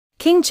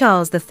King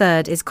Charles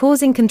III is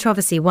causing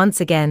controversy once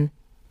again.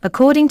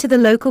 According to the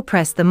local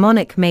press, the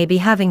monarch may be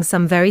having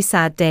some very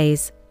sad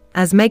days,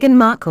 as Meghan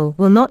Markle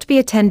will not be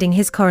attending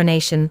his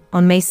coronation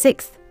on May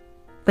 6,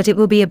 but it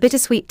will be a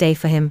bittersweet day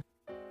for him.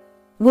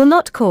 Will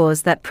not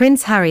cause that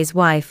Prince Harry's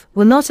wife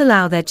will not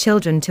allow their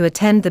children to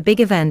attend the big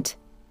event,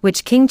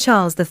 which King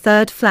Charles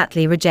III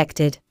flatly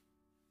rejected.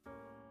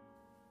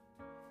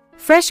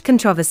 Fresh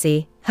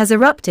controversy has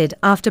erupted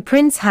after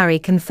Prince Harry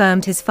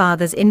confirmed his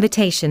father's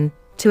invitation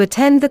to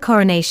attend the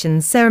coronation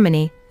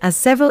ceremony, as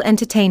several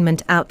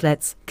entertainment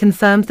outlets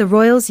confirmed the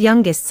royal's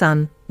youngest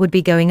son would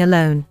be going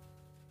alone.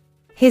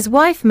 His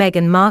wife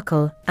Meghan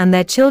Markle and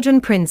their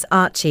children Prince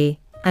Archie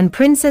and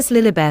Princess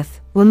Lilibeth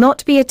will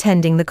not be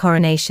attending the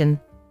coronation.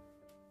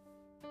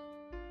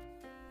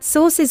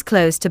 Sources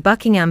close to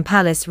Buckingham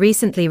Palace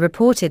recently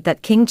reported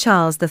that King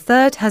Charles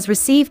III has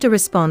received a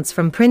response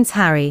from Prince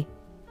Harry,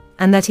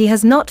 and that he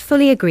has not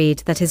fully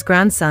agreed that his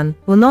grandson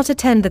will not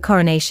attend the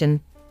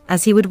coronation,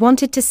 as he would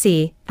wanted to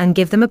see and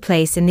give them a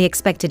place in the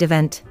expected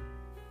event.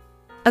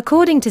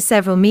 According to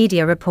several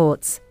media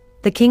reports,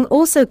 the king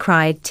also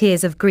cried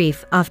tears of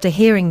grief after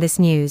hearing this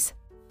news.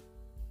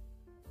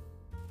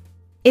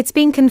 It's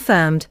been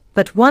confirmed,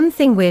 but one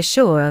thing we're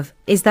sure of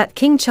is that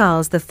King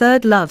Charles III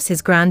loves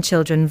his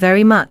grandchildren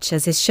very much,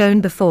 as is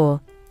shown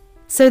before,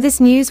 so this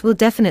news will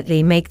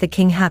definitely make the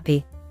king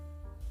happy.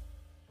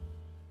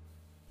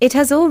 It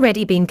has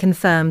already been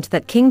confirmed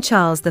that King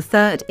Charles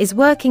III is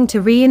working to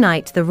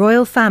reunite the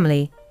royal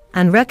family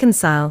and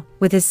reconcile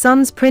with his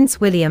sons Prince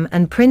William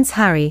and Prince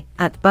Harry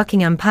at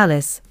Buckingham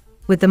Palace,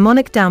 with the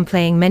monarch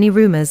downplaying many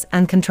rumors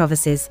and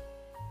controversies.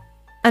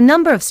 A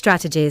number of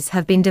strategies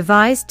have been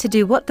devised to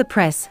do what the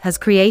press has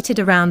created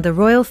around the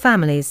royal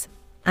families,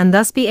 and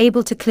thus be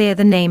able to clear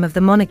the name of the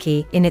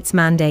monarchy in its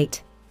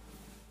mandate.